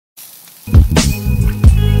The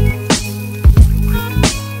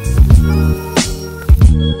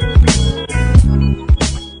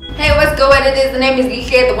name is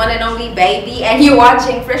Sliqe, the one and only baby, and you're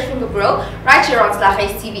watching Fresh from the Grill right here on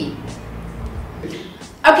Slaghuis TV.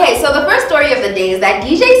 Okay, so the first story of the day is that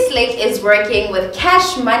DJ Sliqe is working with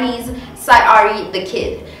Cash Money's Sy Ari Da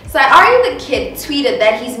Kid. Sy Ari Da Kid tweeted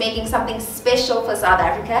that he's making something special for South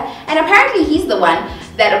Africa, and apparently he's the one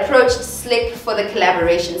that approached Sliqe for the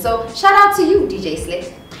collaboration. So shout out to you, DJ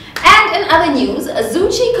Sliqe. And in other news,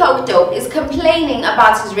 Zoocci Coke Dope is complaining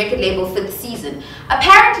about his record label for the season.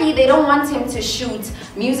 Apparently, they don't want him to shoot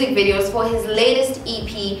music videos for his latest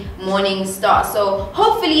EP, Morning Star. So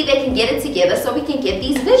hopefully they can get it together so we can get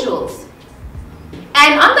these visuals.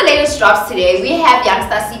 And on the latest drops today, we have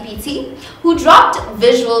youngster CPT, who dropped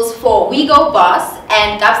visuals for We Go Boss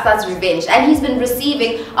and Gabsta's Revenge. And he's been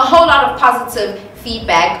receiving a whole lot of positive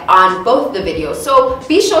feedback on both the videos. So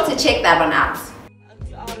be sure to check that one out.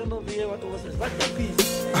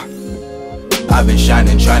 I've been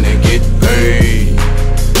shining, trying to get paid.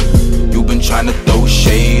 You've been trying to throw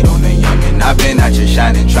shade on a youngin'. I've been out here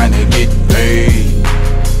shining, trying to get paid.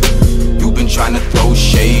 You've been trying to throw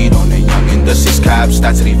shade on a youngin'. The 6 cops,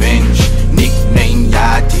 that's revenge. Nickname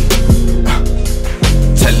Yadi.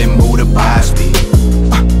 Tell him who the boss be.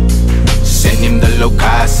 Send him the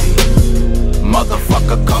location.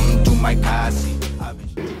 Motherfucker, come to my casa.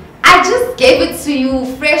 I just gave it to you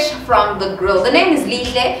fresh from the grill. The name is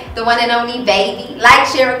Sliqe, the one and only baby. Like,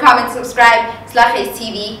 share, comment, subscribe. Slaghuis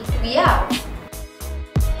TV. We out.